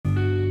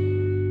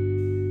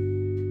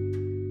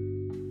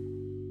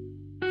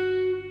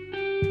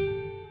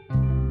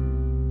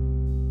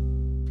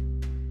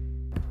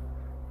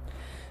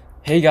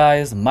Hey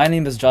guys, my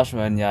name is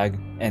Joshua Anyag,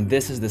 and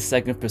this is the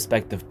Second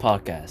Perspective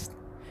podcast.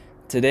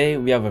 Today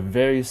we have a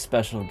very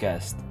special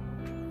guest.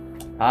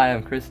 Hi,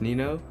 I'm Chris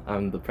Nino.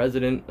 I'm the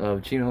president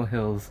of Chino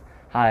Hills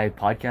High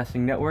Podcasting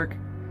Network,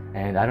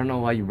 and I don't know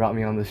why you brought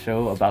me on the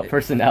show about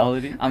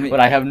personality, but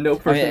I have no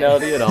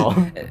personality at all.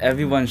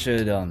 Everyone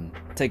should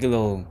take a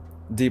little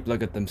deep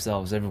look at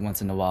themselves every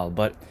once in a while.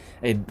 But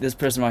hey, this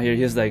person right here,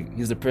 he's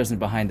the person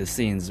behind the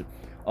scenes.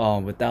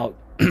 Without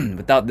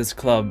without this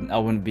club, I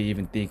wouldn't be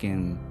even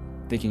thinking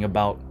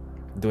about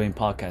doing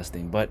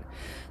podcasting. But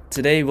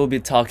today we'll be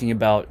talking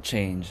about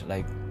change,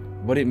 like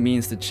what it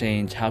means to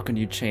change. How can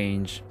you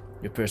change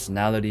your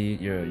personality,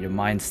 your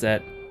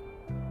mindset?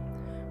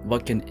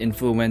 What can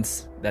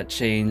influence that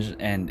change,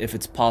 and if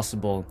it's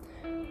possible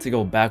to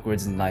go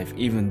backwards in life,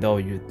 even though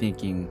you're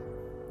thinking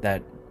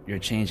that you're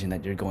changing,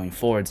 that you're going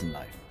forwards in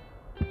life.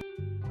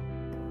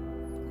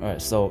 All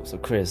right, so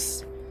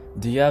Chris,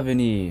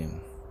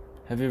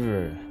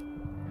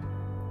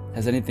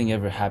 has anything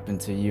ever happened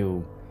to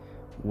you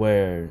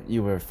where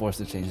you were forced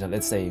to change?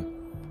 Let's say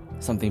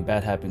something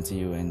bad happened to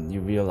you and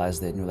you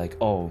realized it and you're like,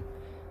 oh,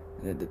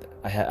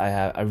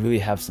 I really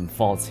have some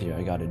faults here,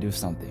 I gotta do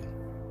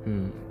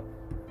something.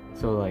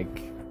 So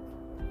like,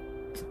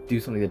 do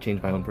something to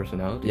change my own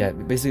personality? Yeah,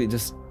 basically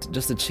just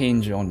to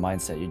change your own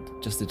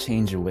mindset, just to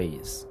change your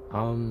ways.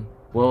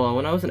 Well,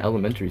 when I was in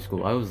elementary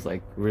school, I was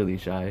like really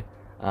shy.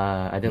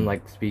 I didn't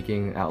like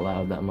speaking out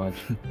loud that much.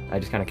 I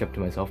just kind of kept to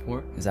myself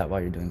more. Is that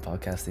why you're doing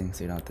podcasting,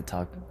 so you don't have to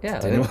talk Yeah,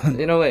 to anyone?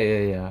 in a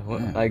way, yeah.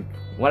 Like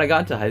when I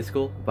got to high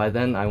school, by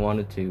then I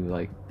wanted to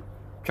like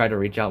try to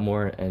reach out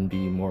more and be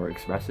more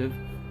expressive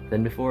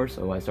than before,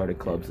 so I started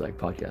clubs like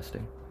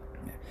podcasting.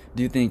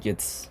 Do you think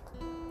it's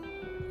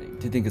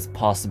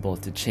possible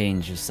to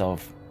change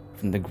yourself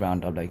from the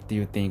ground up? Like, do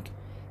you think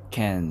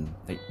when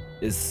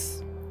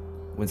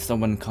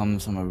someone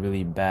comes from a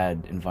really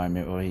bad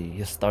environment, or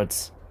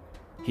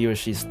he or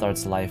she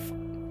starts life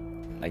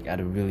like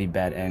at a really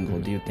bad angle,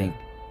 do you think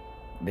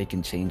they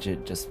can change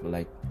it just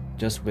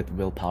with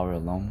willpower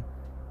alone?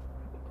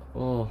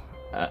 Well,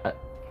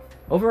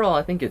 overall,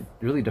 I think it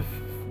really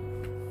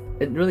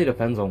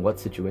depends on what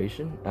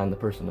situation and the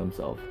person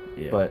themselves.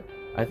 Yeah. But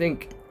I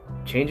think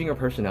changing your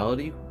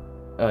personality,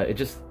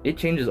 it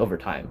changes over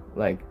time.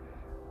 Like,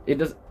 it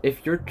does.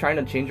 If you're trying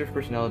to change your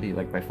personality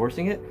like by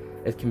forcing it,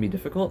 it can be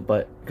difficult.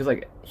 But because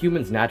like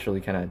humans naturally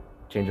kind of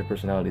change their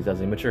personalities as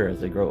they mature, as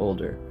they grow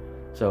older.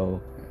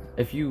 So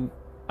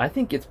I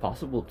think it's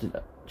possible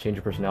to change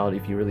your personality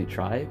if you really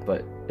try,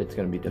 but it's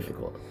going to be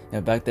difficult. Yeah,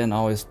 back then I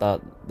always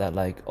thought that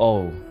like,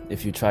 oh,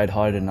 if you tried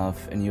hard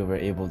enough and you were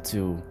able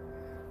to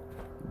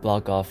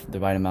block off the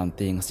right amount of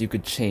things, you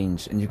could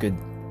change and you could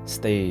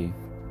stay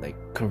like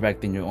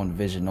correct in your own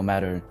vision, no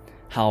matter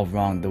how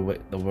wrong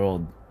the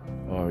world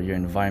or your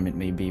environment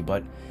may be.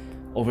 But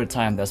over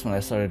time, that's when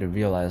I started to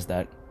realize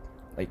that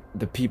like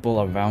the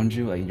people around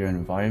you, like your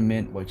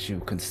environment, what you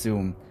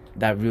consume,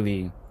 that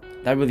really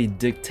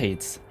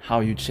dictates how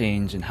you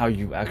change and how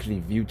you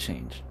actually view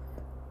change.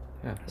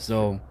 Yeah.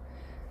 So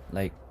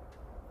like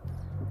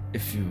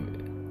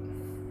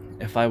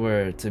if I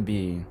were to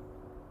be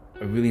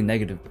a really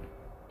negative,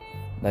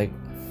 like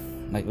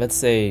let's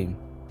say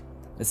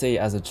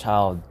as a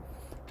child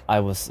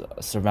I was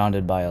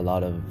surrounded by a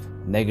lot of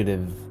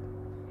negative,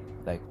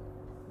 like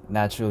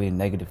naturally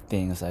negative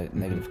things, like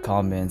negative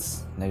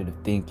comments, negative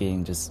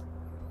thinking, just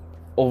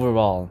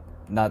overall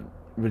not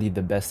really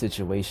the best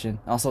situation.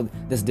 Also,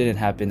 this didn't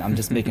happen, I'm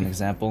just making an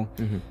example.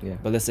 Yeah.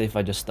 But let's say if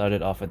I just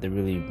started off at the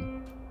really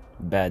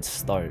bad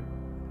start,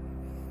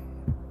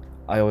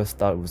 I always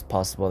thought it was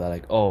possible that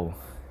like,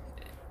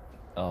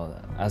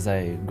 as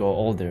I grow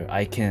older,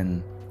 I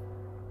can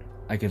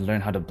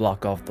learn how to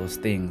block off those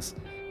things,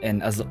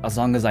 and as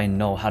long as I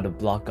know how to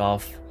block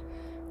off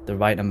the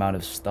right amount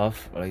of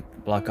stuff, or like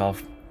block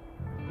off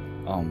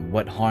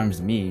what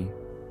harms me,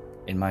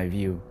 in my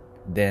view,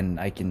 then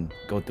I can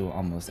go through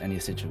almost any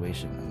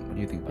situation. What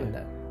do you think about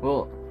that?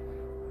 Well,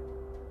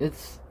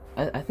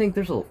 I think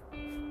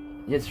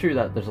it's true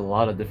that there's a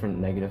lot of different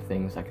negative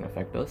things that can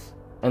affect us,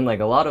 and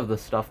like a lot of the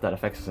stuff that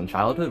affects us in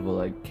childhood will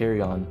like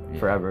carry on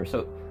forever.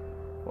 So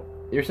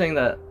you're saying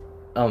that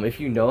if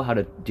you know how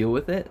to deal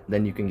with it,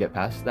 then you can get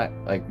past that,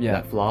 like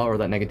that flaw or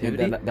that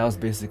negativity. That was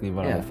basically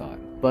what I thought.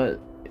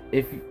 But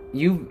if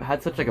you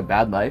had such like a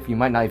bad life, you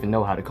might not even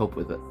know how to cope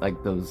with it,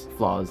 like those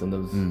flaws and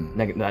those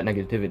that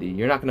negativity.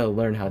 You're not going to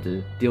learn how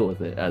to deal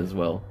with it as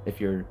well if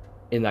you're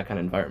in that kind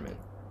of environment.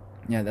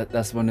 Yeah,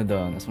 that's one of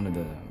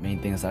the main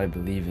things that I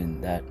believe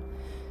in. That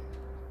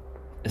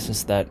it's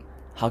just that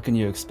how can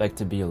you expect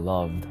to be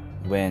loved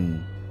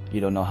when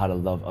you don't know how to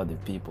love other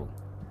people?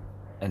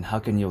 And how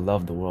can you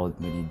love the world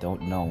when you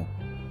don't know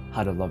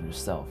how to love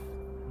yourself?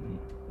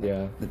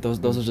 Yeah. Those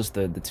are just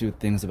the two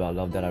things about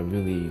love that I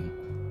really...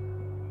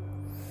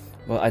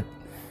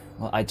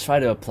 I try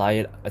to apply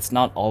it. It's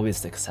not always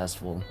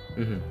successful.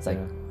 It's like,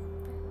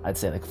 I'd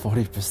say like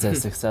 40%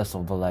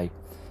 successful, but like,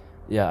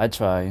 yeah, I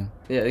try.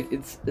 Yeah,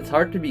 it's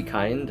hard to be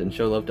kind and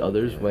show love to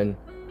others when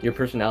your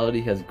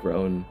personality has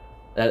grown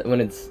That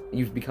when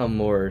you've become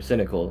more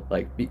cynical,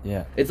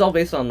 Yeah. it's all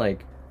based on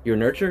like your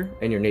nurture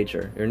and your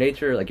nature. Your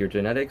nature, like your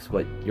genetics,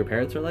 what your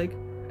parents are like,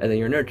 and then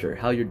your nurture,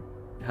 how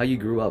you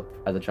grew up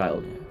as a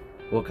child,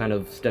 what kind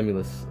of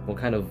stimulus, what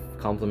kind of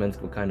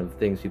compliments, what kind of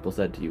things people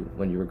said to you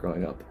when you were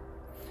growing up.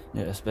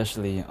 Yeah,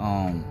 especially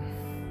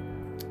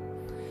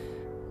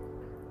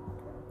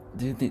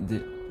do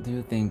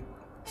you think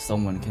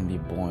someone can be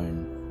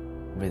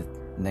born with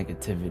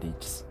negativity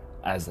just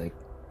as like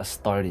a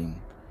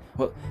starting?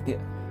 Well,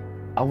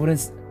 I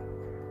wouldn't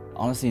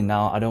honestly,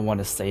 now I don't want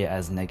to say it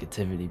as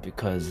negativity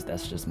because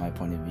that's just my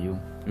point of view.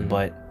 Mhm.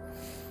 But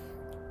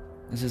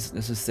let's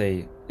just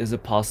say, is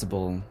it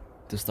possible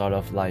to start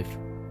off life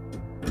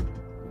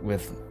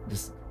with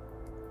just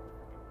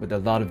with a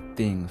lot of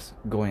things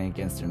going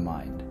against your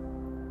mind,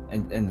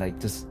 and like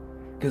just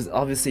because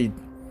obviously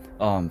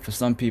for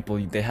some people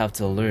they have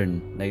to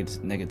learn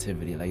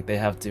negativity, like they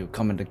have to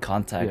come into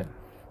contact Yeah.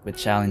 with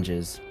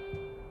challenges,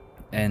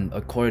 and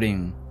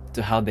according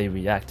to how they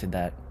react to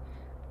that,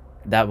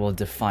 that will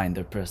define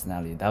their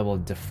personality, that will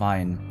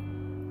define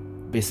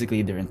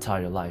basically their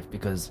entire life.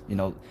 Because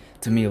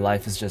to me,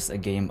 life is just a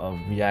game of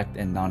react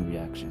and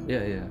non-reaction.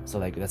 Yeah, yeah. So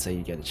like, let's say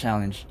you get a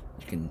challenge,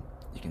 you can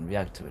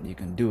react to it, you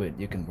can do it,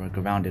 you can work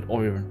around it,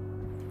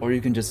 or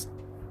you can just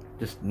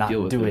Just not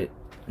deal with do it. it.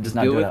 Just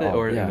not deal do with at it all.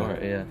 or Yeah. ignore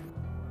it. Yeah.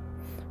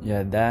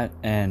 Yeah, that.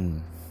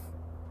 And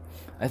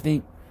I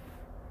think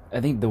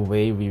the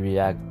way we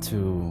react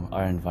to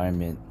our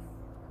environment,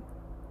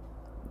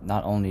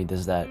 not only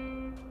does that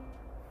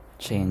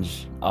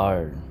change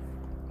our,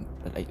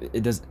 like,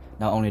 it does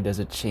not only does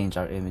it change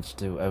our image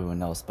to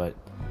everyone else, but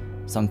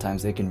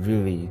sometimes it can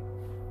really,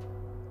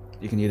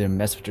 you can either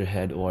mess with your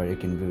head or it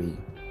can really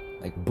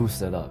like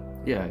boost it up.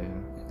 Yeah, yeah.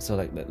 So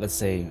like, let's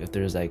say if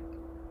there's like,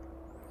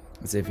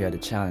 let's say if you had a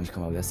challenge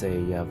come up, let's say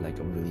you have like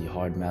a really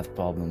hard math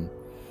problem.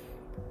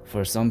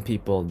 For some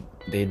people,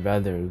 they'd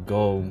rather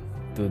go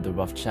through the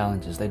rough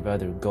challenges, they'd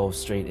rather go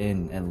straight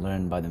in and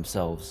learn by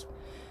themselves.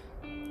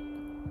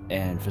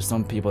 And for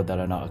some people that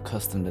are not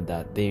accustomed to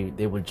that,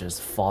 they would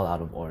just fall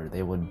out of order,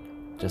 they would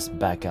just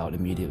back out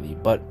immediately.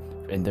 But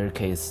in their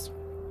case,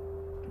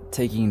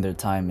 taking their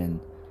time and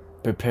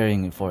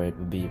preparing for it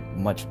would be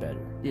much better.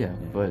 Yeah,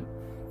 but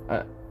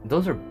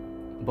those are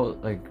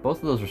both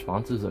of those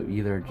responses are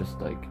either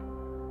just like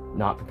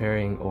not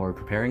preparing or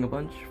preparing a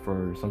bunch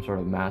for some sort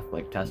of math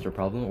like test or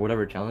problem or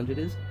whatever challenge it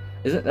is.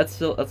 Isn't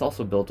that's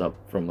also built up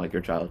from like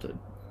your childhood.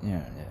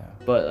 Yeah.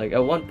 But like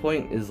at one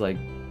point is like,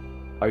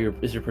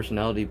 is your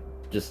personality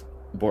just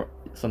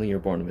something you're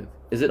born with?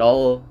 Is it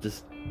all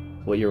just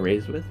what you're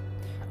raised with?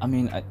 I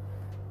mean,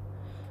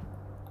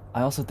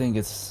 I also think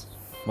it's,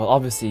 well,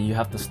 obviously you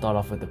have to start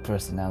off with the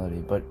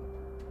personality, but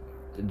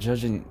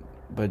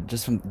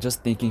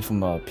just thinking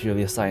from a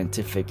purely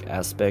scientific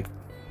aspect,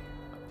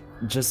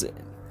 just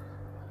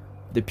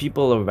the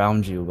people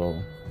around you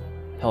will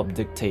help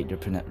dictate your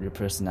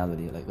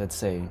personality. Like let's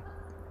say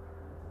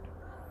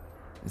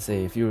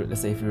if you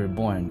were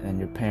born and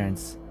your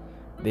parents,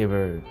 they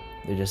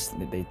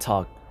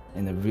talk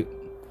in the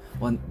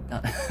well,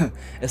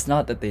 it's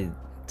not that they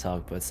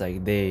talk, but it's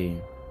like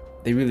they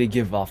really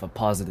give off a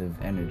positive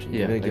energy.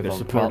 Yeah, They really like give they're off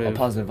a supportive.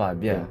 positive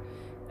vibe. Yeah. Yeah.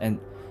 And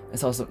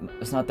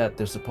it's not that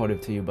they're supportive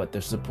to you, but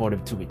they're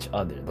supportive to each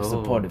other. They're Oh.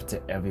 supportive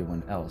to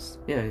everyone else.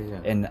 Yeah, yeah, yeah.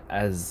 And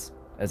as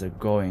a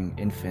growing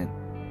infant,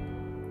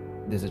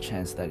 there's a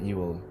chance that you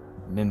will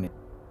mimic.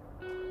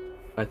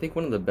 I think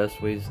one of the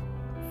best ways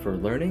for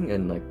learning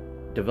and like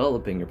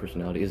developing your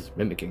personality is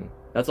mimicking.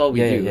 That's all we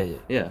do.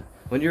 Yeah.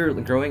 When you're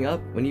growing up,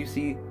 when you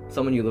see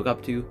someone you look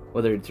up to,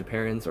 whether it's your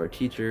parents or a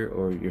teacher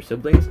or your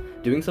siblings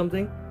doing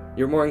something,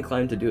 you're more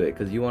inclined to do it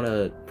because you want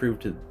to prove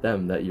to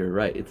them that you're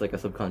right. It's like a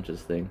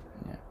subconscious thing.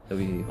 Yeah. That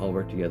we all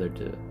work together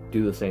to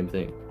do the same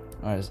thing.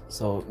 Alright,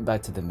 so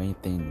back to the main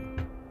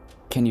thing.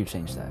 Can you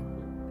change that?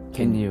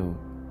 Can you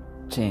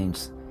change,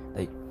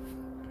 like,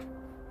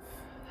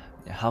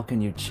 how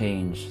can you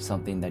change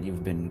something that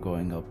you've been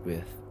growing up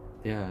with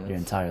Yeah. your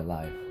entire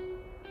life?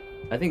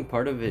 I think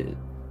part of it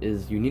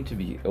is you need to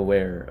be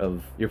aware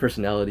of your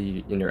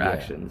personality and your Yeah.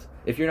 actions.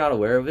 If you're not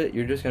aware of it,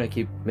 you're just going to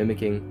keep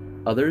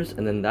mimicking others,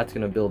 and then that's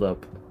going to build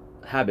up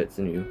habits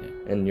in you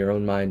and your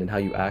own mind and how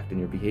you act and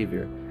your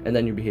behavior. And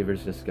then your behavior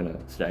is just going to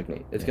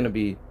stagnate. It's going to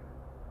be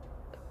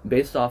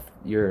based off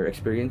your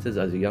experiences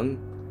as a young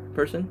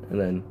person, and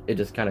then it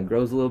just kind of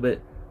grows a little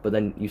bit, but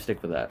then you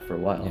stick with that for a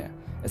while. Yeah,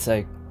 it's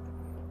like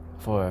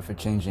for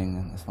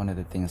changing, it's one of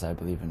the things I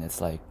believe in. It's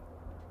like,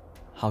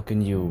 how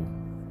can you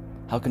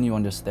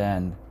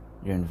understand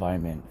your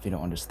environment if you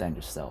don't understand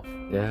yourself?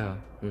 Yeah.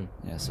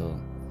 Yeah, so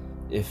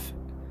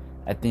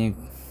I think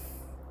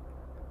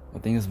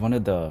is one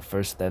of the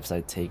first steps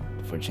I take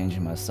for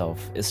changing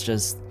myself is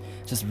just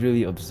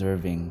really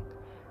observing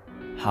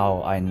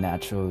how I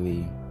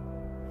naturally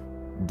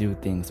do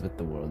things with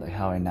the world, like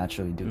how I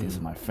naturally do things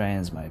with my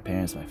friends, my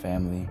parents, my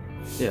family.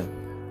 Yeah.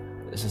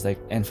 It's just like,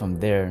 and from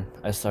there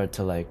I start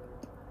to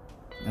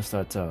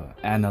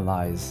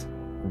analyze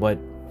what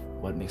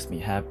makes me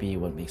happy,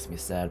 what makes me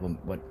sad,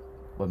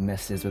 what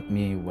messes with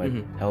me, what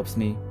helps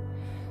me.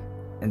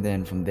 and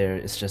then from there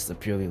it's just a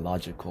purely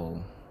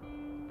logical,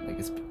 like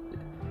it's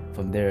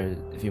from there,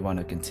 if you want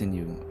to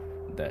continue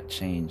that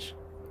change,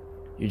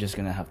 you're just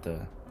gonna have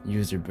to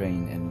use your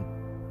brain and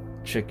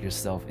trick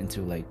yourself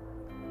into like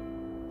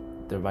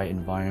the right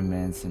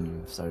environments, and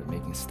you start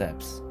making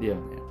steps. Yeah.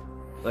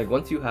 Like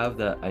once you have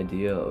that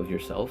idea of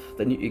yourself,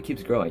 then it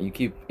keeps growing. You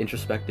keep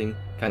introspecting,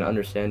 kind of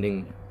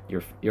understanding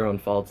your own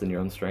faults and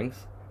your own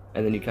strengths,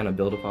 and then you kind of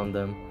build upon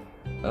them.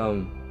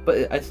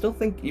 But I still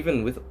think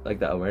even with like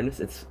that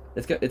awareness, it's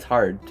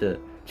hard to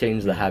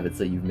change the habits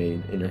that you've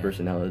made in your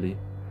personality.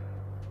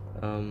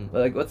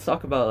 Like let's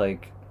talk about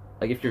like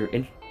if you're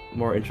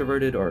more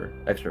introverted or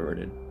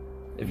extroverted.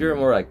 If you're a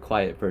more like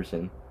quiet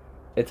person,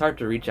 it's hard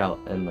to reach out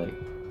and like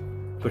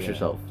push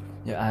yourself.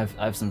 Yeah,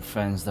 I have some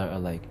friends that are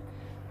like,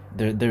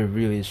 they're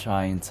really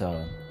trying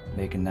to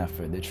make an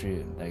effort.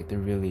 They're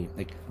really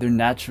like they're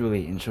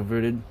naturally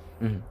introverted,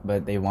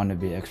 but they want to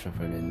be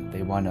extroverted.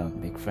 They want to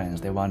make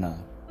friends. They want to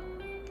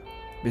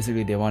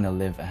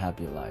live a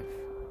happy life.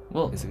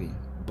 Well, basically,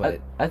 but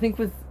I think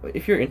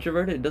if you're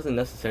introverted, it doesn't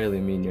necessarily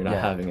mean you're not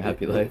having a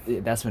happy life.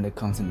 That's when it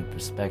comes into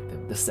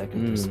perspective. The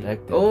second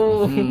perspective.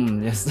 Oh,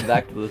 yes.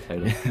 Back to the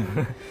title.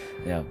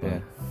 Yeah,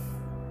 but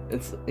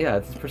it's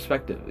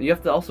perspective. You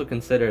have to also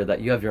consider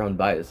that you have your own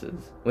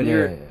biases. When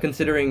you're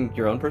considering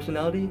your own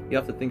personality, you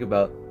have to think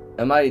about,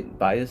 am I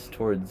biased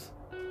towards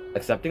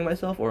accepting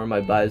myself, or am I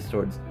biased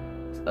towards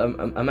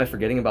am I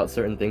forgetting about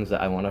certain things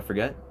that I want to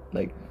forget?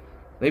 Like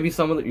maybe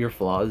some of your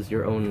flaws,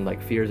 your own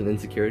like fears and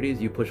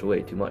insecurities, you push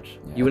away too much.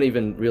 Yeah. You wouldn't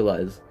even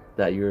realize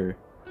that you're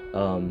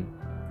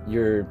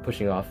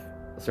pushing off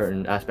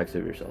certain aspects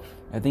of yourself.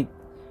 I think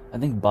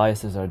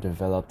biases are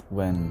developed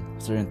when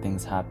certain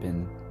things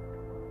happen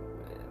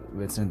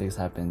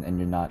and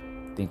you're not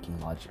thinking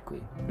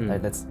logically.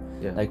 Like that's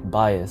like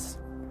bias.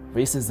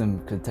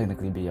 Racism could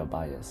technically be a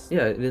bias.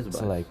 Yeah, it is a bias.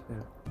 So like,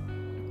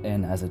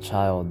 and as a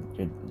child,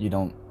 you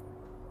don't.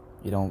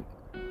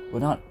 Well,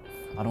 not.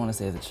 I don't want to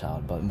say as a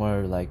child, but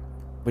more like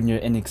when you're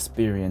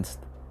inexperienced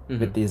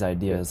with these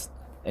ideas,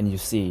 and you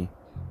see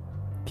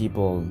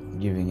people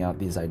giving out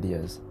these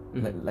ideas,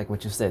 like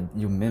what you said,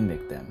 you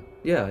mimic them.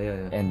 Yeah.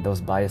 And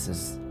those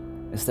biases,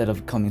 instead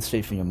of coming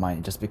straight from your mind,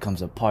 it just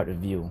becomes a part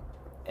of you,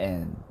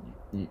 and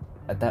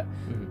at that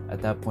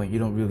point, you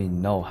don't really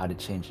know how to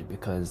change it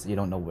because you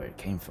don't know where it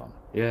came from.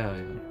 Yeah.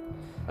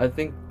 I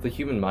think the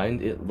human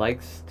mind, it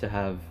likes to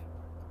have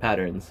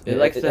patterns. It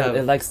likes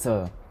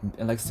to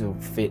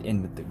fit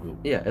in with the group.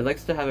 Yeah, it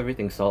likes to have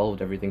everything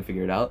solved, everything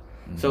figured out.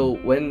 So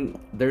when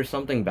there's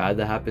something bad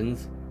that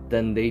happens,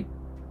 then they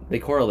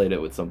correlate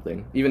it with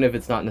something, even if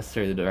it's not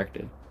necessarily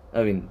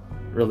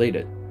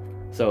related.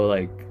 So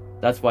like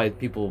that's why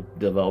people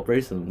develop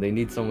racism. They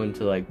need someone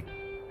to like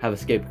have a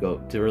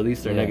scapegoat to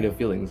release their negative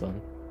feelings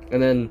on.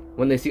 And then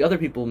when they see other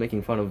people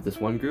making fun of this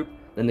one group,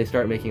 then they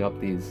start making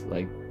up these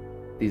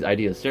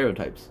ideas,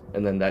 stereotypes,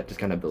 and then that just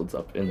kind of builds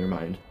up in their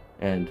mind,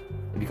 and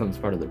it becomes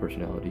part of their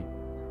personality.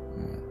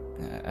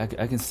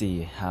 I can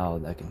see how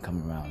that can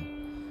come around.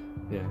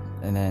 Yeah.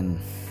 And then,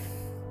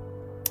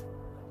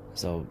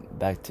 so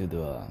back to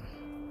the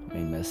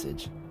main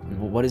message.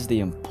 What is the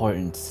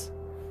importance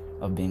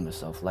of being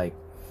yourself? Like,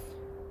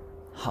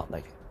 how,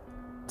 like,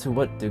 to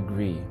what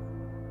degree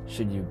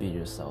should you be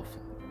yourself?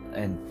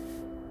 And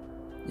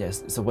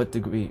yes, so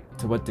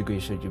to what degree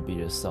should you be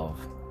yourself?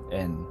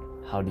 And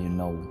how do you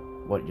know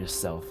what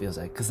yourself feels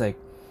like? Because like,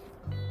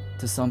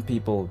 to some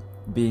people,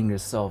 being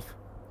yourself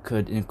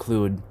could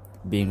include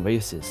being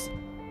racist,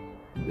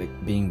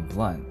 like being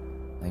blunt,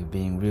 like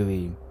being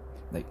really,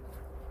 like,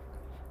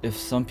 if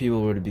some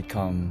people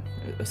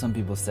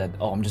said,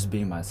 oh, I'm just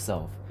being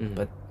myself,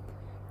 but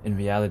in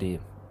reality,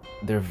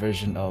 their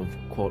version of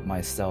quote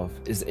myself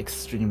is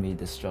extremely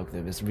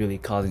destructive. It's really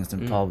causing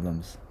some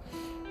problems.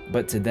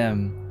 But to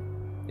them,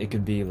 it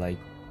could be like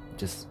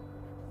just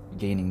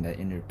gaining that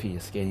inner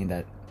peace, gaining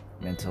that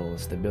mental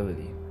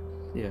stability.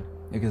 Yeah.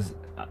 Because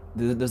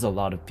there's a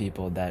lot of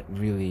people that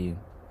really,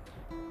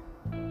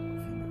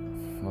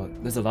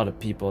 there's a lot of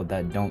people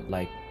that don't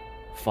like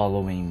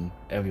following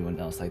everyone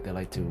else. Like they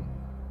like to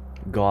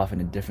go off in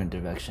a different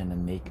direction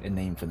and make a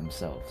name for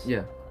themselves.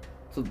 Yeah.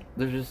 So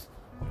there's just,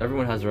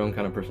 everyone has their own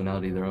kind of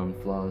personality, their own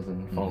flaws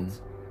and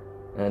faults.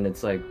 And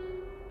it's like,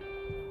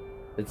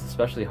 it's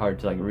especially hard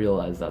to like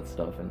realize that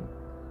stuff and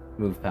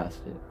move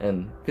past it.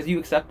 And because you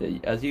accept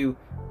it as you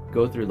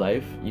go through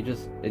life,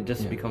 it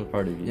just becomes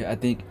part of you. Yeah, I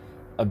think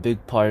a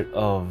big part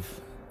of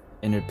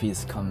inner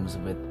peace comes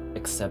with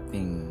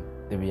accepting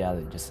the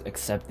reality, just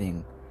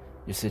accepting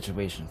your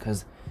situation.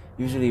 Because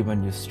usually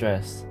when you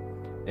stress,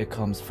 it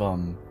comes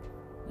from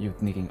you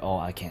thinking, oh,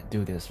 I can't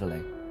do this, or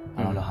like,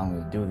 I don't know how I'm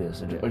going to do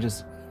this, or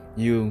just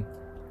you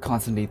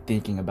constantly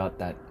thinking about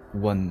that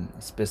one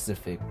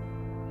specific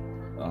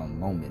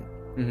moment.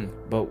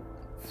 But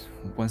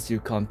once you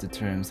come to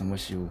terms and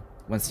once you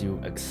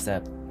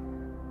accept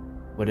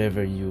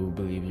whatever you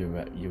believe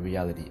your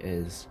reality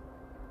is,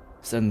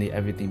 suddenly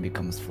everything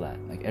becomes flat.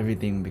 Like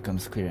everything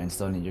becomes clear, and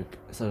suddenly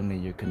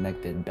you're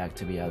connected back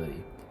to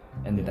reality.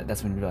 And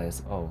that's when you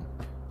realize, oh,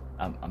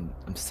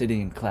 I'm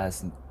sitting in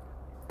class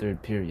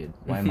third period.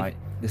 Why am I?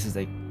 This is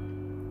like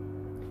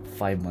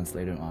 5 months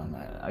later on.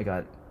 I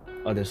got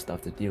other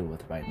stuff to deal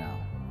with right now.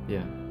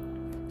 Yeah.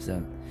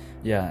 So,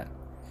 yeah.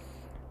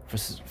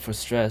 For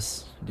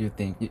stress, do you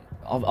think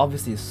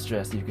obviously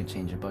stress you can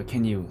change it, but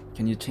can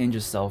you change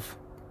yourself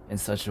in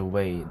such a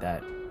way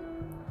that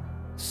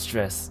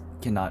stress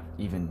cannot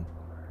even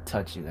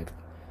touch you? Like,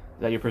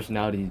 That your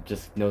personality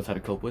just knows how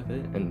to cope with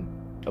it and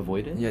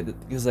avoid it. yeah,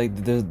 because like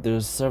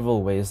there's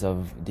several ways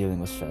of dealing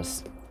with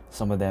stress.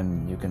 Some of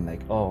them you can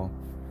like, oh,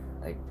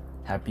 like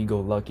happy go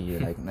lucky,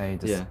 like I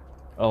just Yeah.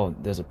 oh,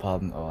 there's a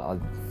problem, oh,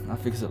 I'll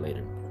fix it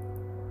later.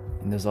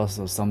 And there's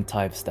also some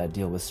types that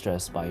deal with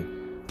stress by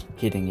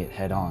hitting it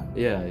head on.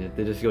 Yeah, yeah,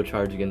 they just go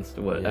charge against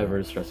whatever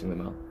is stressing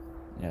them out.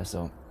 Yeah,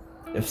 so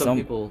And if some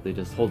people, they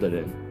just hold it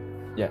in.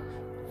 yeah,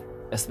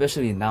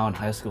 especially now in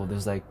high school,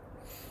 there's like,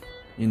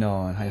 you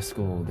know, in high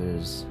school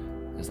there's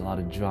a lot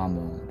of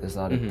drama, there's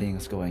a lot of Mhm.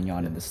 things going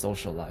on in the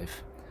social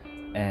life,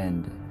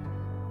 and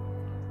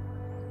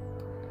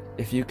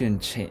if you can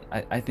change,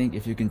 I think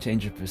if you can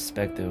change your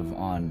perspective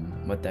on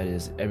what that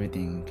is,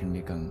 everything can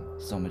become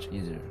so much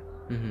easier.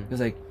 Mm-hmm.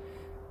 Because like,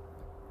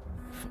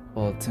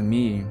 well, to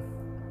me,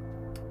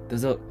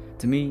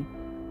 to me,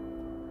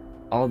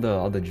 all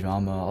the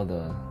drama, all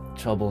the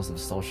troubles of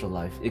social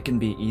life, it can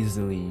be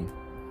easily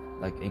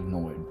like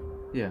ignored.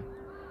 Yeah.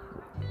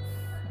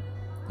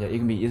 Yeah, it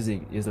can be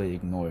easily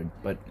ignored,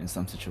 but in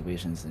some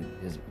situations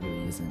it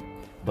really isn't.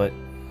 But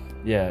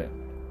yeah,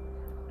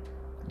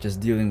 just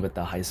dealing with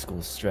the high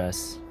school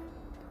stress,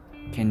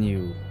 can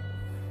you,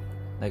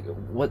 like,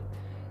 what,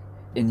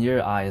 in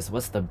your eyes,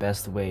 what's the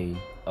best way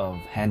of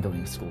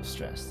handling school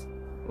stress?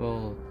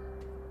 Well,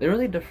 it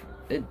really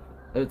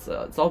it's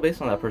all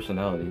based on that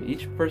personality.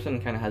 Each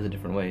person kind of has a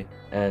different way,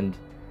 and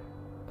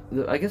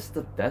I guess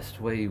the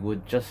best way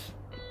would just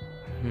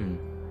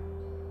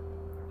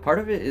part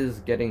of it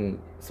is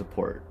getting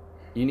support.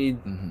 You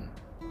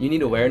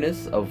need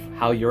awareness of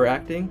how you're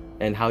acting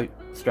and how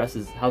stuff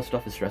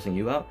is stressing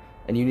you out,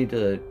 and you need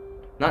to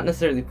not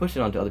necessarily push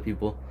it onto other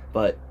people,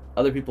 but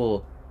other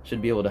people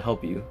should be able to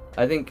help you.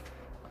 I think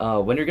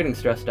when you're getting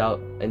stressed out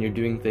and you're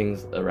doing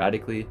things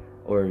erratically,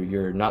 or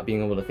you're not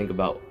being able to think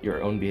about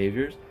your own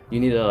behaviors, you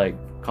need to like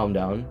calm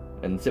down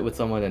and sit with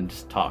someone and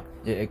just talk.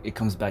 Yeah, it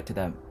comes back to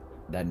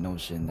that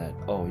notion that,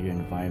 oh, your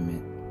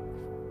environment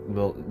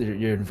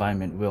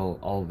will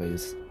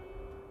always,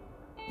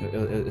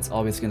 it's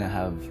always gonna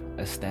have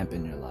a stamp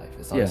in your life.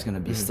 It's always gonna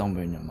be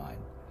somewhere in your mind.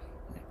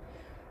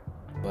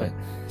 But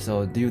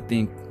so do you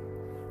think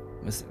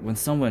when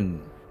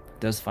someone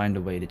does find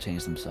a way to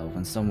change themselves,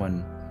 when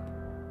someone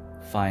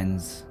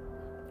finds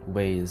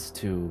ways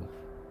to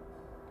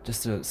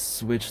just to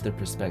switch their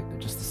perspective,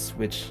 just to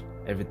switch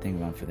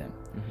everything around for them,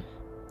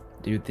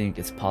 do you think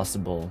it's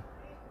possible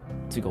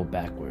to go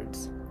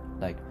backwards?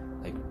 Like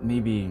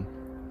maybe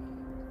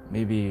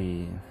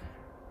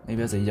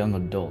as a young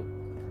adult,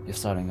 you're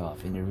starting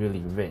off and you're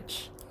really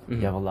rich. You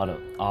have a lot of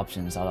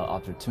options, a lot of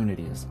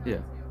opportunities.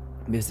 Yeah.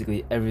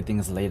 Basically everything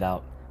is laid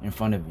out in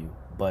front of you,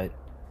 but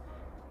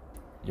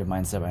your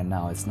mindset right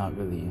now, it's not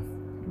really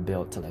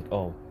built to like,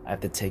 oh, I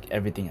have to take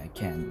everything I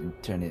can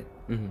and turn it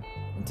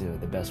into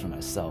the best for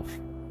myself.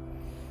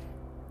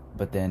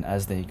 But then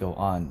as they go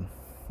on,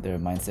 their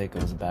mindset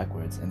goes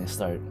backwards and they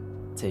start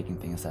taking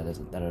things that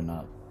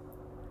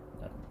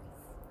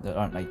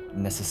aren't like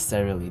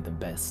necessarily the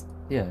best.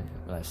 Yeah.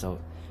 Right. So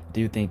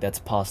do you think that's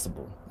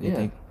possible? Do you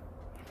think,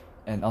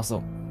 and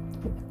also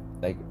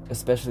like,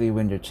 especially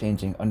when you're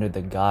changing under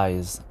the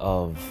guise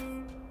of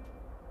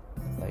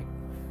like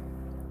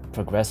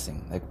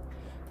progressing, like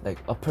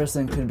a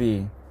person could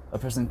be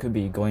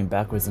going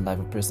backwards in life,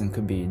 a person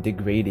could be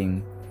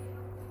degrading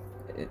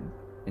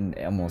in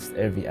almost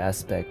every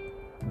aspect,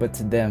 but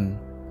to them,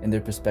 in their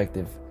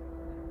perspective,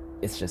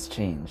 it's just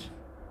change.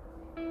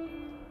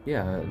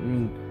 Yeah, I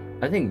mean,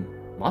 I think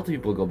lots of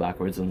people go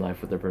backwards in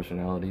life with their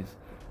personalities.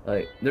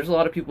 Like, there's a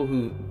lot of people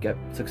who get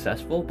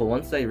successful, but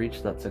once they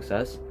reach that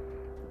success,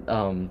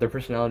 their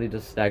personality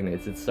just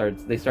stagnates.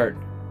 They start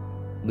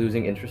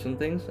losing interest in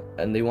things,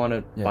 and they want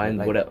to find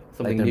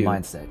something like their new.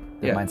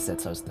 Their mindset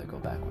starts to go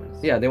backwards.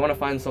 Yeah, they want to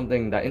find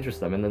something that interests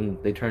them, and then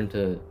they turn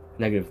to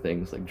negative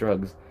things like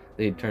drugs.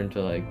 They turn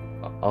to like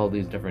all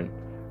these different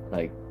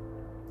like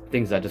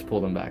things that just pull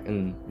them back,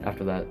 and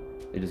after that,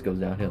 it just goes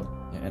downhill.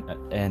 Yeah,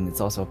 and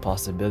it's also a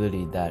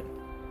possibility that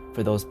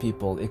for those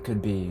people, it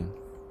could be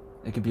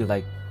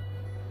like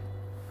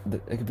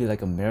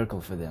a miracle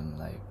for them.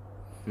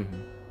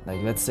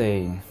 Like let's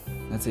say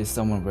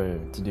someone were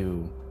to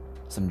do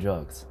some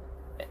drugs.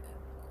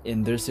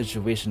 In their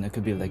situation, it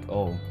could be like,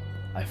 oh,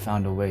 I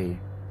found a way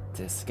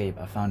to escape.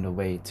 I found a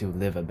way to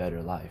live a better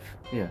life.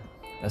 Yeah.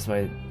 That's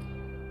why,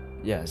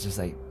 yeah, it's just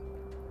like,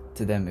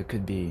 to them, it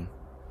could be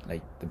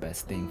like the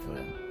best thing for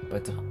them.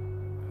 But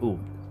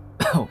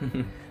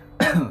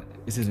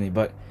excuse me,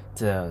 but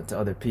to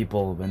other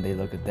people, when they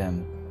look at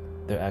them,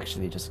 they're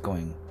actually just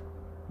going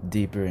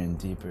deeper and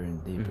deeper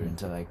and deeper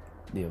into like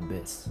the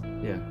abyss.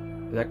 Yeah,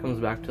 that comes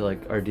back to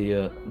like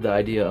the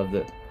idea of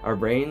our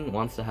brain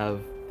wants to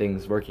have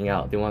things working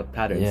out. They want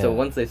patterns. So Yeah.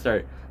 once they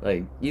start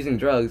like using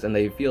drugs and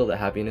they feel the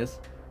happiness,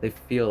 they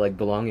feel like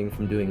belonging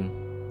from doing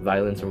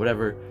violence or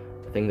whatever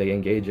thing they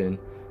engage in,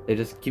 they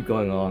just keep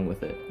going along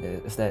with it.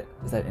 Yeah, it's that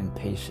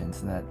impatience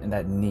and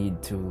that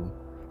need to,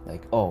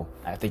 like, oh,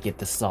 I have to get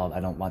this solved. I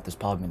don't want this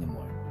problem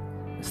anymore.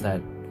 It's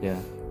that, Yeah.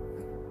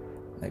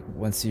 like,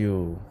 once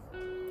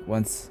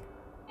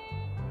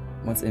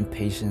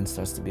impatience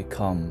starts to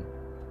become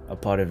a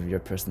part of your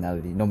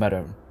personality, no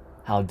matter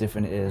how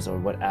different it is or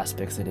what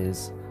aspects it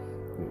is,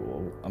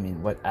 I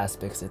mean, what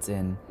aspects it's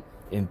in,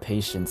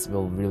 impatience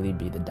will really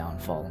be the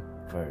downfall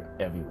for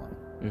everyone.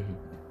 Mm-hmm.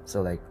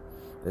 So, like,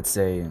 let's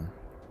say,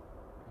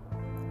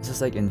 it's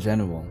just like in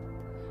general,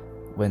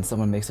 when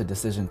someone makes a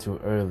decision too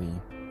early,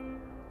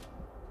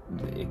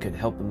 it could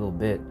help a little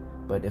bit,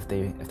 but if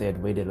they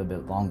had waited a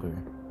bit longer,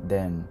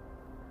 then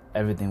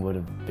everything would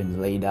have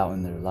been laid out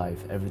in their life.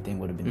 Everything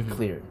would have been Mhm.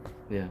 clear.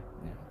 Yeah.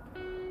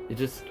 Yeah. It's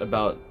just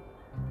about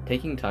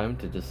taking time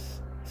to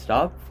just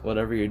stop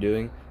whatever you're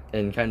doing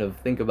and kind of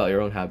think about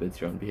your own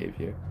habits, your own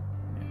behavior,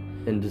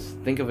 and just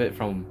think of it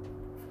from,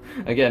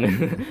 again,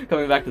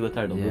 coming back to the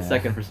title, the Yeah.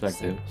 second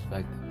perspective.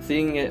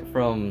 Seeing it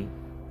from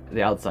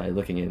the outside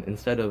looking in,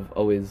 instead of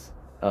always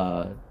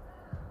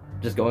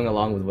just going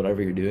along with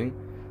whatever you're doing.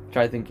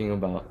 Try thinking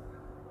about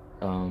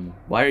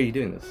why are you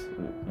doing this?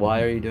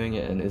 Why are you doing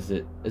it? And is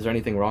there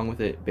anything wrong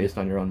with it based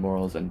on your own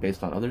morals and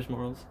based on others'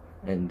 morals?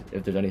 And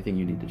if there's anything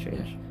you need to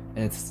change.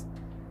 And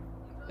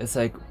it's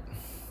like,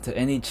 to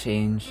any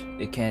change,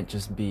 it can't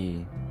just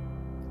be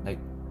like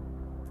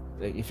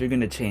if you're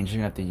gonna change, you're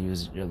gonna have to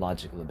use your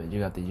logic a little bit.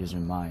 You have to use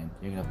your mind.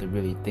 You're gonna have to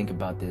really think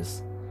about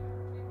this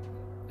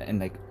and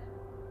like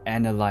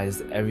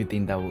analyze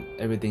everything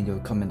you'll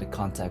come into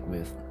contact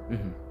with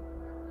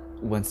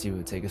Mm-hmm. once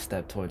you take a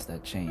step towards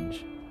that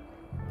change.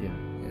 Yeah.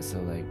 So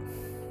like,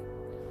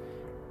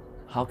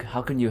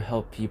 how can you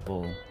help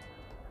people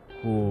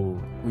who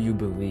you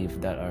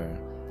believe that are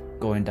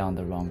going down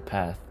the wrong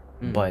path,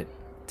 Mhm. but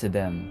to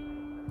them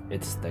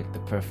it's like the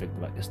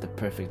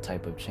perfect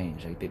type of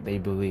change. Like they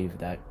believe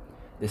that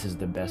this is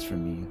the best for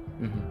me.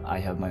 Mm-hmm. I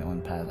have my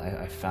own path.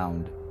 I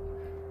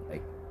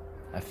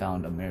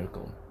found a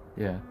miracle.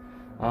 Yeah.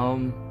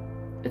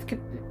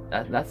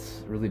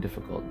 That's really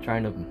difficult,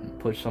 trying to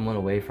push someone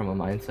away from a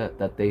mindset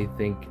that they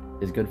think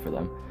is good for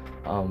them.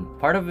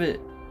 Part of it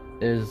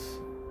is,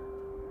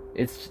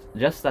 it's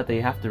just that they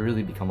have to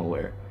really become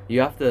aware. They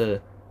have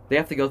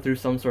to go through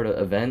some sort of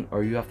event,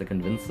 or you have to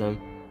convince them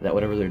that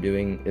whatever they're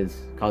doing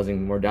is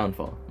causing more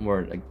downfall,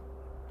 more like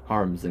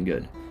harms than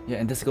good. Yeah,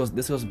 and this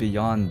goes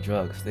beyond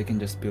drugs. They can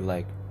just be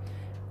like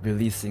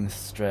releasing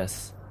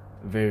stress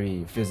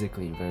very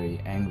physically,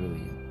 very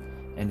angrily.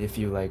 And if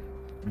you like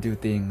do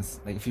things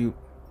like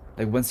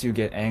once you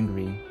get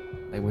angry,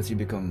 like once you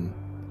become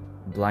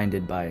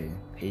blinded by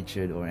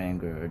hatred or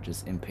anger or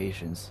just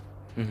impatience,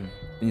 Mm-hmm.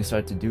 then you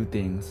start to do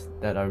things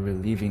that are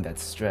relieving that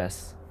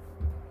stress.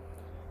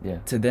 Yeah.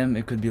 To them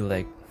it could be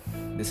like,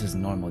 this is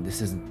normal. This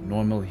is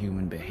normal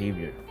human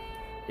behavior.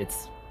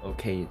 It's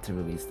okay to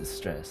release the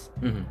stress.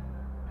 Mm-hmm.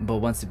 But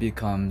once it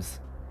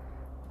becomes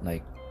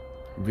like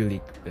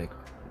really like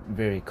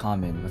very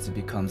common, once it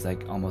becomes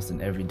like almost an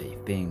everyday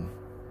thing,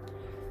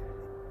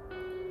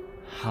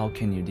 how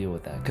can you deal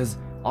with that? Because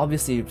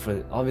obviously for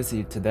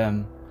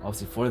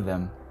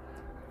them,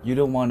 you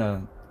don't want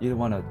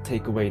to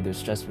take away their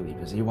stress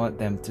relievers. You want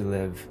them to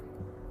live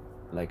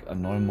like a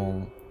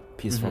normal,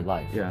 peaceful Mm-hmm.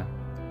 life. Yeah.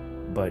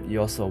 But you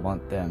also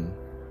want them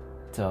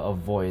to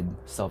avoid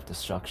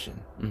self-destruction.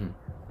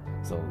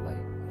 Mm-hmm. So like,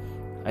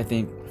 I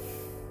think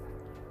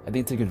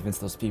to convince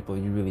those people,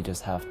 you really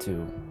just have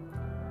to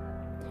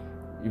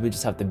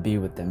be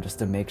with them, just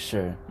to make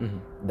sure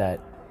Mm-hmm. that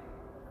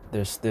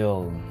they're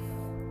still.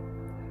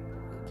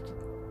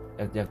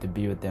 You have to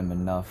be with them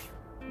enough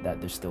that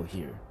they're still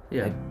here.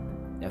 Yeah. Like,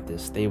 you have to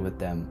stay with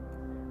them.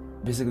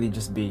 Basically,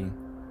 just be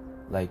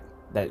like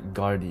that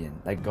guardian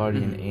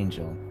Mhm.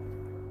 angel,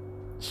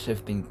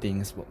 shifting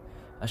things. Well,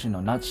 actually, no,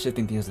 not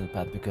shifting things to the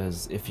path,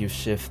 because if you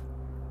shift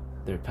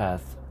their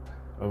path,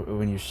 or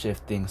when you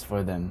shift things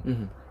for them,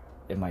 Mm-hmm.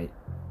 it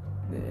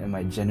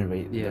might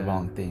generate the Yeah.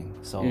 wrong thing.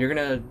 So You're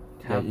gonna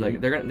have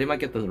Yeah, they might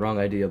get the wrong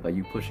idea by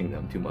you pushing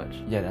them too much.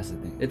 yeah, that's the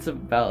thing. It's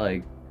about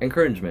like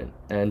encouragement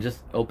and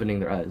just opening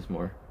their eyes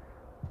more.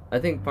 I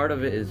think part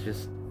of it is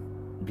just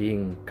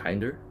being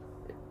kinder.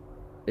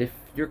 If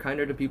you're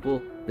kinder to people,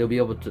 they'll be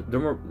able to.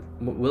 They're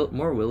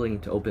more willing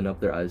to open up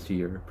their eyes to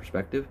your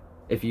perspective.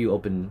 If you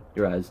open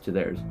your eyes to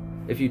theirs,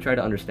 if you try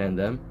to understand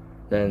them,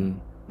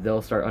 then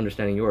they'll start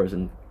understanding yours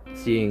and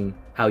seeing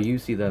how you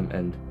see them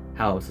and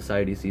how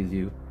society sees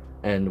you,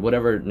 and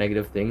whatever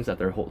negative things that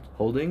they're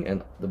holding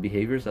and the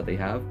behaviors that they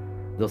have,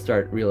 they'll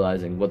start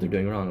realizing what they're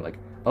doing wrong. Like,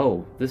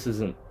 oh, this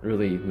isn't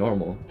really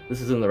normal.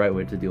 This isn't the right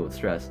way to deal with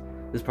stress.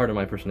 This part of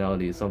my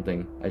personality is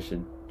something I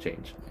should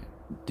change.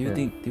 Do you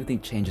Yeah.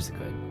 think change is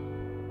good?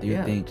 Do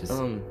you think just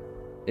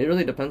it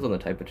really depends on the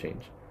type of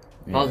change.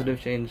 yeah. Positive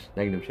change,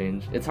 negative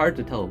change. It's hard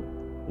to tell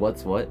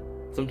what's what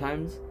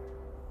sometimes,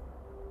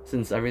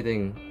 since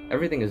everything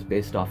is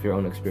based off your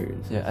own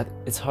experience. Yeah,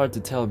 it's hard to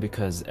tell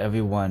because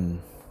everyone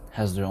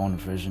has their own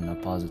version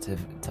of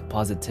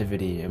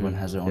positivity. Everyone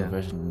has their own Yeah.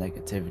 version of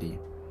negativity.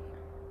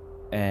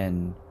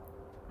 And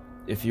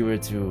if you were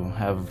to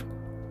have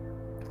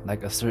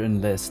like a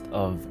certain list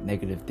of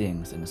negative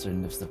things and a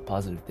certain list of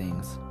positive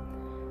things,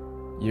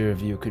 your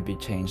view could be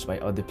changed by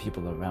other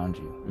people around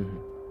you. Mm-hmm.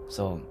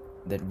 So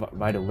that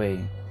right away,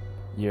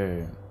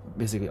 you're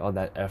basically all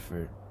that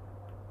effort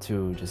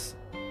to just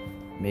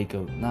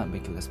not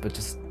make a list, but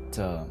just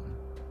to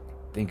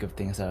think of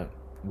things that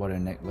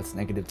what's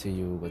negative to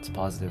you, what's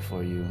positive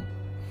for you.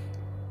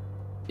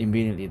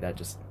 Immediately that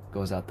just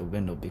goes out the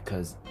window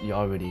because you're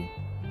already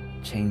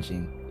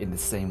changing in the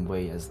same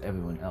way as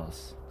everyone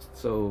else.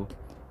 So,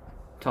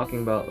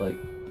 talking about like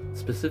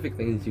specific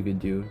things you could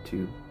do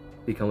to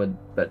become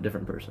a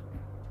different person,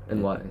 and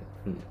Yeah. why?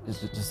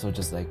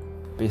 Just like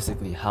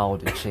basically how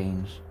to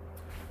change.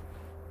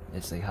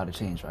 It's like how to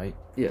change, right?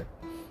 Yeah.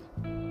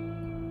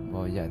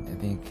 Well, yeah, I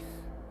think.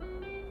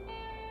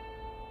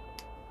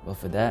 Well,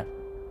 for that,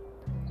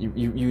 you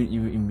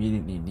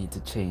immediately need to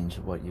change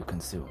what you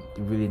consume.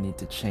 You really need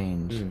to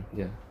change,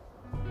 Yeah.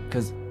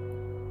 because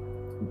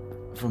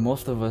for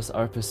most of us,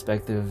 our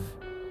perspective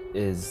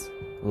is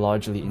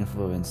largely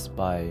influenced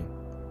by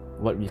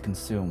what we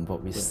consume,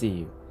 what we Yeah.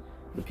 see,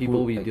 The people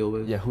who, we like, deal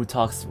with. yeah, who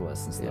talks to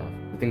us and Yeah. stuff.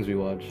 The things we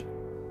watch,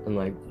 and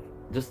like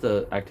just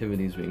the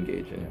activities we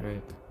engage in, Yeah.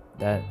 right?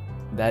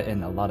 That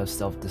and a lot of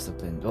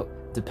self-discipline. Well,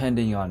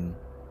 depending on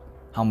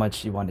how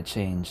much you want to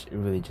change, it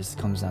really just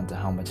comes down to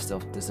how much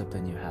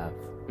self-discipline you have.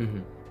 Mm-hmm.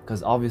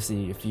 Because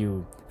obviously, if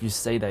you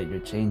say that you're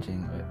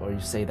changing, or you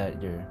say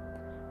that you're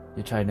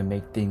trying to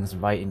make things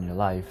right in your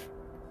life,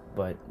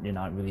 but you're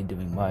not really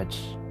doing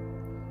much,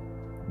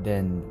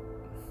 then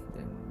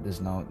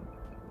there's not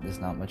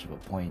much of a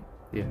point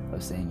Yeah.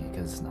 of saying it,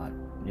 because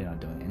you're not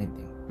doing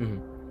anything.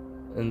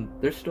 Mm-hmm. And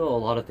there's still a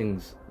lot of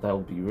things that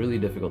will be really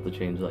difficult to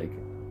change, like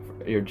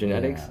your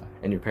genetics Yeah.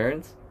 and your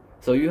parents.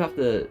 So you have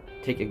to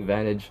take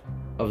advantage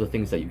of the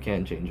things that you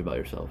can change about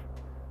yourself,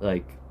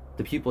 like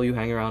the people you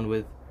hang around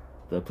with,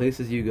 the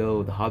places you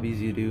go, the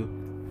hobbies you do,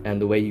 and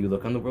the way you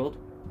look on the world.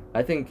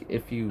 I think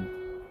if you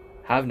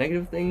have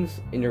negative things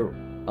in your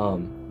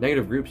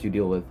negative groups you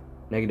deal with,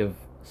 negative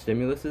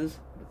stimuluses,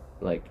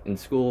 like in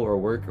school or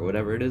work or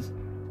whatever it is,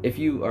 if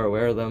you are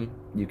aware of them,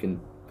 you can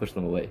push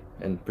them away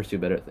and pursue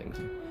better things.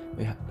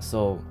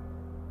 So,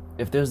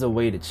 if there's a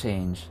way to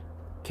change,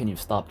 can you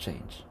stop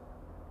change?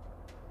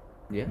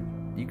 Yeah,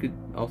 you could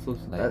also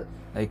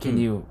Can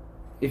you?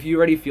 if you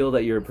already feel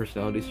that your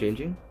personality is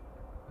changing,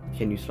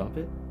 can you stop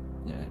it?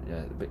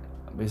 Yeah.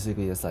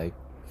 Basically, it's like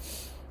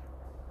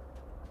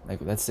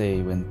let's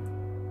say when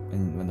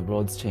the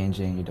world's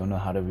changing, you don't know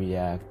how to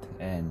react,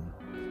 and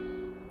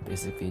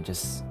basically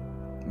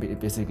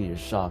you're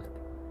shocked.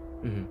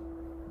 Mm-hmm.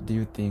 Do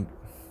you think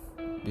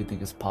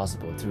it's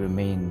possible to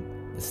remain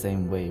the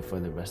same way for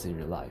the rest of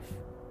your life?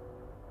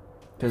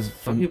 Because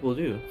Some people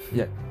do.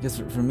 yeah, because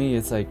for me,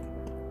 it's like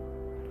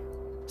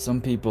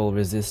some people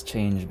resist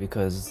change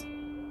because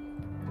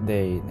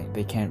they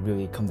can't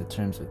really come to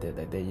terms with it.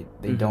 Like they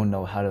Mhm. don't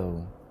know how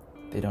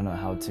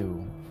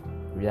to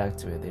react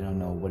to it. They don't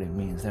know what it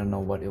means. They don't know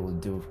what it will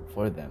do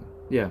for them.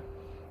 Yeah.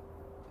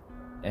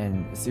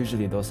 And it's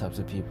usually those types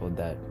of people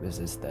that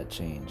resist that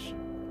change.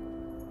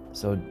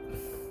 So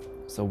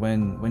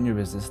when you're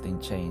resisting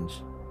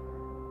change,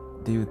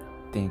 do you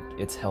think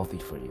it's healthy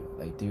for you?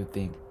 Like, do you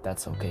think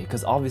that's okay?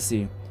 Because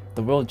obviously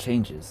the world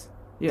changes.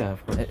 Yeah,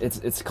 of course.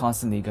 It's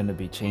constantly going to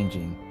be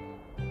changing.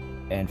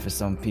 And for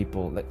some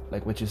people,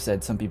 like what you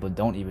said, some people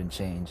don't even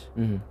change.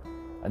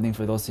 Mm-hmm. I think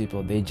for those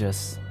people, they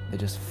just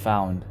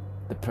found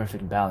the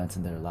perfect balance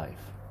in their life.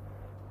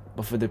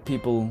 But for the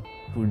people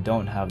who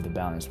don't have the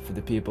balance, for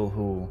the people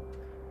who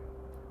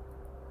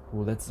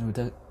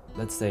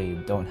let's say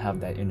don't have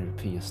that inner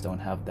peace, don't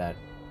have that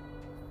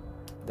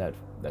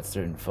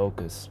certain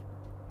focus,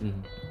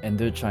 Mm-hmm. and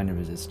they're trying to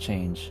resist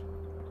change,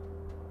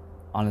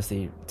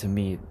 honestly, to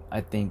me,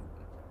 I think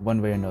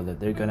one way or another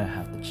they're gonna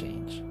have to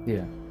change.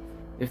 Yeah.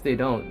 If they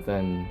don't,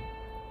 then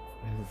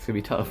it's gonna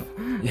be tough.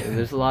 Yeah.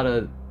 There's a lot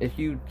of, if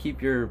you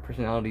keep your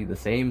personality the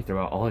same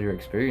throughout all your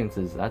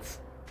experiences, that's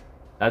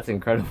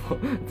incredible.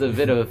 It's a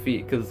bit of a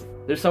feat, because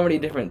there's so many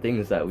different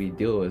things that we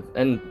deal with,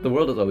 and the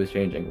world is always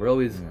changing. We're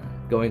always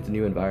going to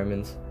new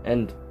environments,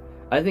 and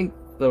I think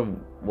the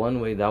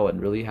one way that would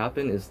really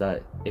happen is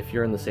that if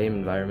you're in the same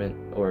environment,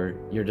 or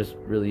you're just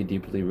really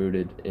deeply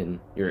rooted in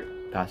your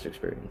past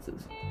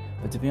experiences.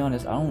 But to be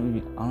honest, I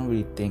don't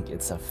really think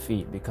it's a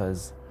feat,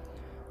 because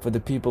for the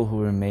people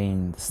who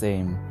remain the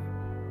same,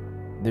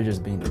 they're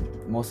just being,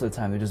 most of the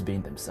time they're just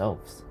being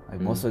themselves. Like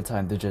most of the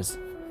time they're just,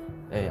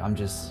 hey, I'm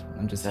just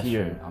That's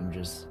here. true. I'm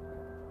just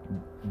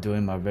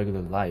doing my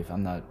regular life.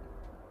 I'm not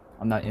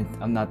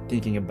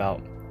thinking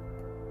about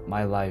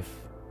my life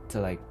to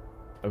like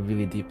a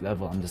really deep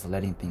level. I'm just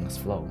letting things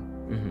flow.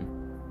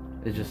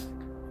 Mm-hmm. It's just,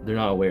 they're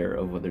not aware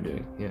of what they're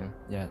doing. Yeah.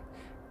 Yeah,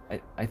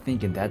 I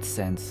think in that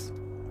sense,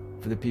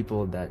 for the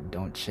people that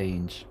don't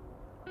change,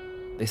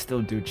 they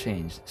still do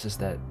change. It's just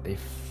that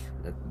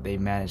they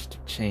manage to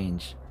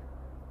change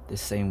the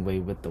same way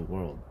with the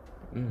world,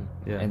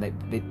 Yeah. and like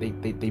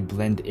they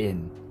blend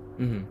in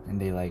and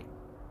they like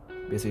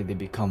basically they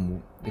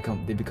become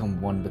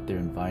one with their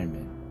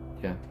environment.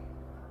 Yeah.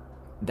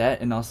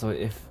 That and also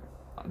it's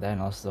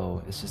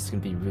just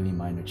gonna be really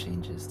minor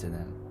changes to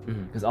them,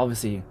 because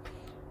obviously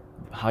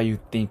how you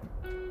think,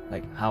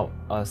 like how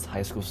us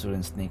high school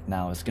students think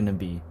now, is gonna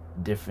be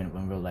different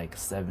when we're like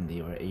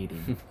 70 or 80.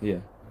 Yeah.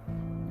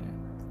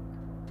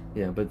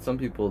 Yeah, but some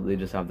people, they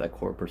just have that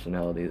core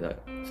personality that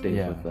stays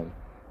Yeah. with them,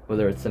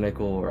 whether it's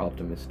cynical or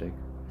optimistic.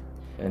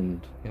 And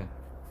yeah.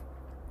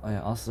 Oh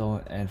yeah,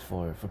 also, and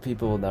for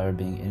people that are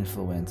being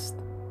influenced,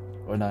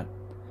 or not,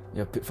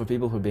 yeah, for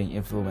people who are being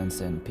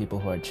influenced and people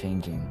who are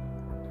changing,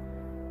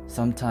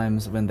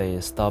 sometimes when they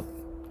stop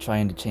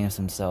trying to change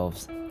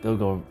themselves, they'll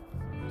go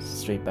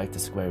straight back to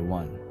square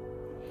one.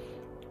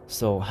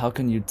 So how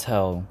can you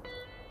tell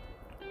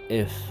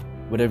if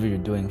whatever you're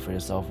doing for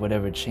yourself,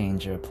 whatever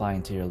change you're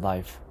applying to your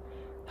life,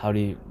 how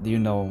do you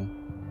know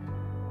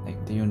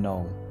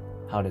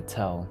how to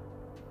tell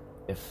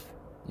if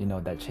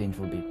that change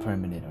will be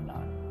permanent or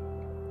not?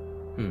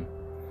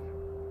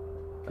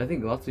 I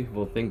think lots of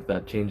people think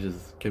that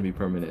changes can be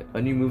permanent.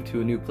 When you move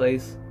to a new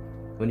place,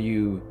 when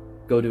you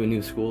go to a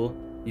new school,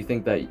 you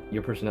think that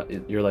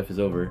your life is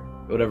over.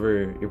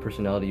 Whatever your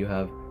personality you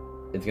have,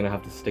 it's gonna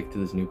have to stick to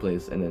this new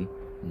place, and then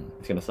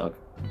it's gonna suck.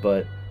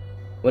 But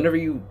whenever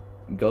you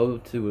go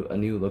to a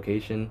new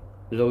location,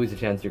 there's always a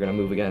chance you're gonna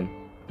move again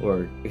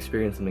or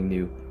experience something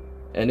new.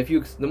 And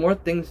the more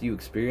things you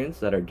experience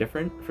that are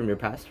different from your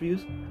past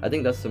views, I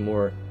think that's the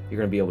more you're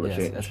gonna be able to Yes,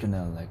 change.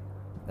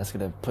 that's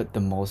gonna put the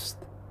most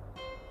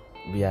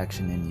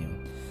reaction in you.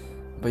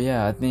 But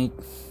yeah, I think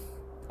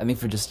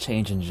for just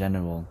change in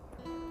general,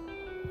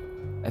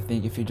 I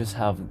think if you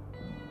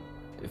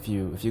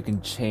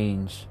can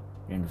change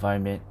your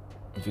environment,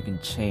 if you can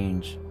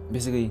change,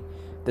 basically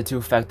the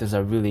two factors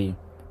that really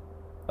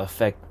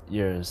affect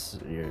your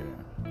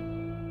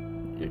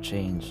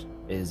change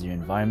is your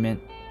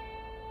environment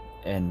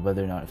and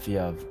whether or not if you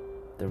have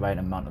the right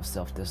amount of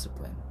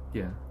self-discipline.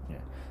 Yeah.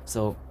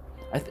 So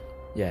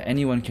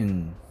anyone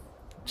can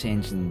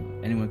change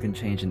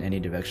in any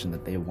direction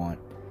that they want,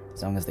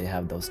 as long as they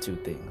have those two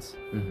things.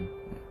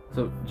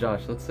 So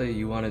Josh, let's say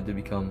you wanted to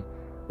become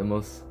the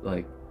most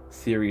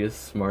serious,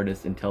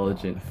 smartest,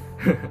 intelligent,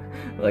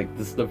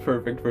 this is the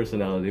perfect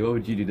personality. What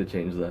would you do to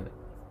change that?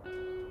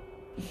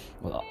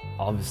 Well,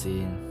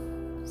 obviously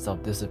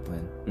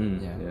self-discipline.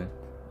 Yeah.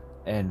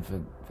 And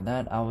for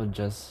that, I would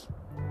just,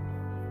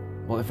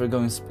 well, if we're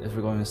going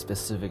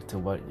specific to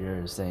what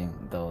you're saying,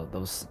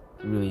 those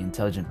really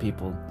intelligent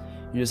people,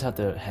 you just have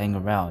to hang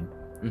around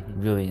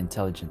really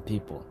intelligent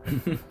people.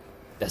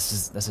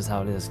 That's just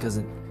how it is.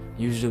 Because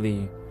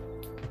usually,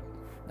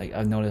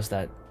 I've noticed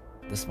that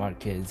the smart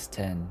kids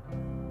tend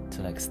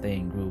to stay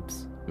in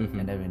groups,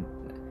 and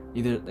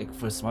either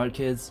for smart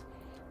kids,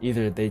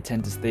 either they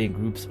tend to stay in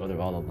groups or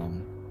they're all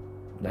alone.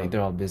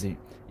 They're all busy,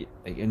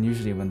 and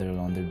usually when they're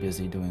alone, they're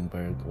busy doing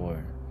work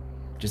or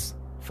just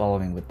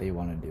following what they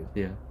want to do.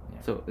 Yeah.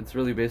 So it's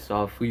really based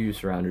off who you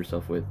surround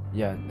yourself with.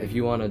 Yeah. If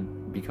you want to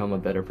become a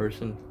better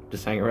person,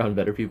 just hang around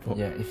better people.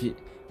 Yeah. If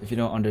you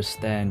don't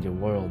understand your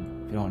world,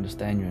 if you don't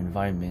understand your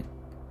environment,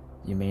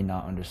 you may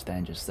not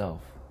understand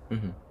yourself.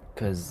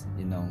 Because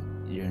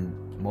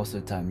most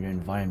of the time your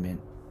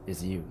environment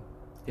is you.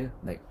 Yeah.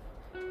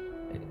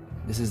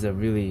 This is a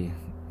really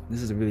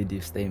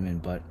deep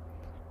statement, but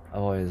I've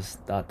always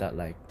thought that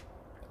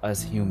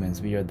us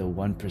humans, we are the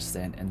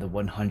 1% and the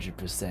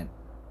 100%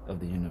 of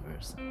the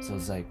universe. So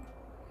it's I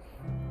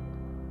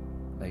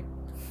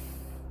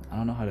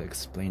don't know how to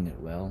explain it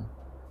well,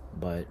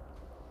 but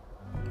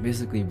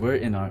basically we're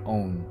in our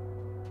own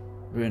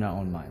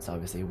minds.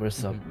 Obviously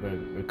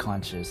we're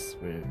conscious,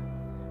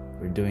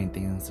 we're doing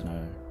things in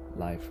our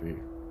life, we're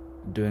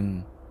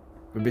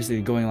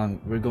basically going on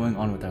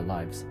with our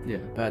lives. Yeah.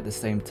 But at the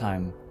same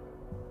time,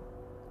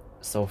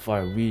 so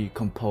far we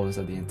compose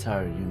of the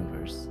entire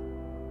universe.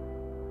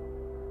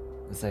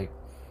 It's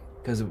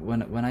because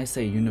when I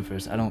say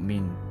universe, I don't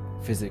mean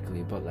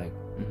physically, but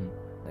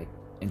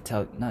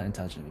not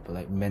intelligently,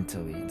 but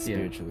mentally and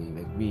spiritually.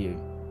 We,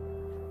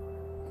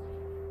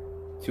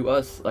 to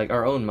us,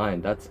 our own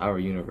mind, that's our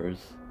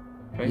universe,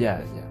 right?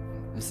 Yeah,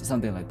 it's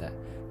something like that.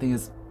 Thing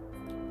is,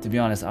 to be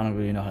honest, I don't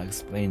really know how to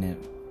explain it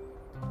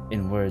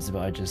in words,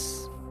 but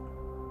it's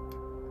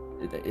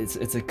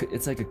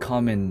like a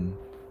common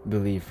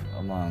belief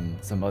among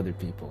some other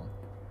people.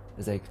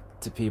 It's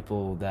to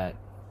people that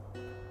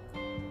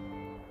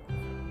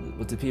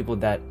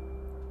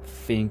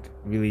think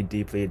really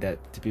deeply, to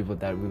people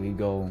that really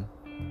go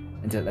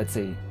into, let's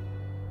say,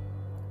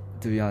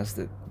 to be honest,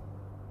 that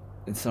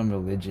in some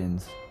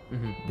religions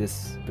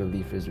this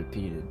belief is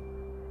repeated,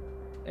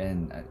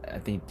 and I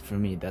think for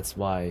me that's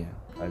why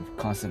I've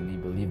constantly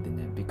believed in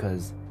it,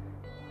 because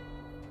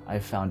I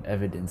found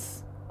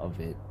evidence of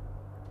it,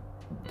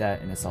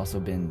 and it's also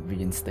been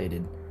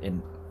reinstated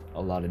in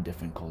a lot of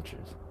different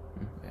cultures.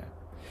 Yeah.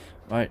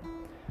 Alright.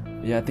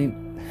 Yeah, I think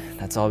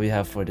that's all we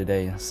have for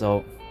today.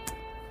 So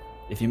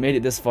if you made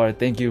it this far,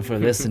 thank you for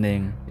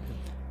listening.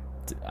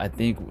 I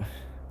think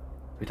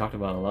We talked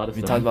about a lot of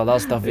We stuff. talked about a lot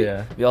of stuff.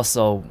 Yeah. We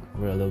also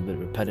were a little bit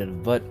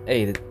repetitive, but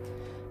hey,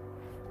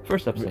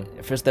 First episode.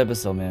 first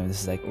episode, man.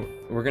 This is like,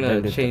 We're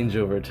gonna Good. change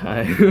over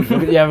time.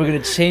 yeah, we're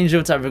gonna change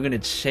over time. We're gonna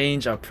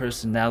change our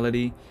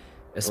personality,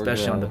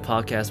 especially on the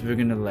gonna- podcast. We're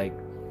gonna like,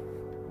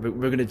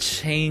 we're gonna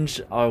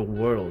change our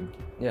world.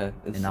 Yeah,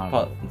 it's In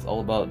our- it's all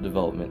about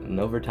development, and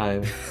over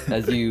time,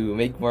 as you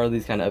make more of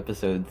these kind of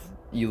episodes,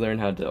 you learn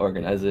how to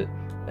organize it,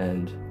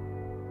 and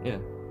yeah,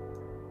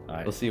 All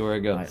right. we'll see where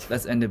it goes. All right,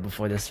 let's end it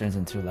before this turns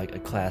into like a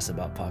class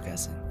about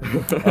podcasting.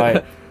 All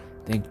right,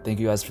 thank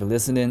you guys for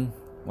listening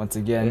once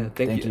again. Yeah,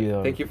 thank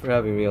you. Thank you for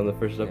having me on the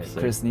first episode.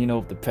 Chris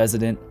Nino, the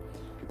president,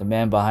 the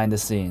man behind the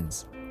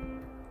scenes.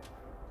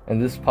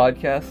 And this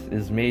podcast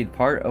is made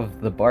part of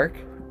The Bark,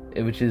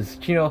 which is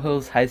Chino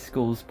Hills High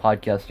School's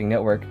podcasting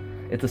network.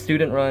 It's a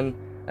student-run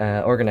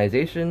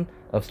organization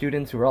of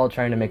students who are all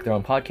trying to make their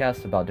own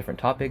podcasts about different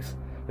topics.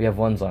 We have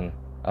ones on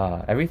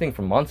everything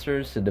from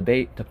monsters to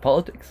debate to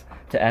politics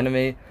to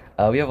anime.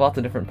 We have lots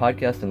of different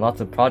podcasts and lots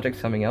of projects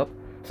coming up.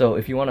 So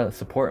if you want to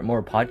support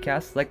more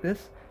podcasts like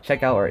this,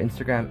 check out our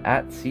Instagram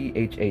at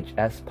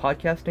CHHS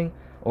Podcasting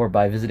or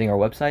by visiting our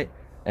website.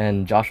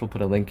 And Josh will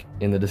put a link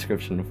in the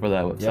description for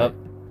that website. Yep,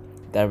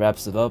 that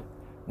wraps it up.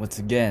 Once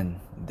again,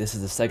 this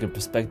is the Second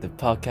Perspective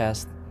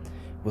podcast.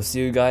 We'll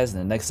see you guys in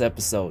the next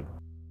episode.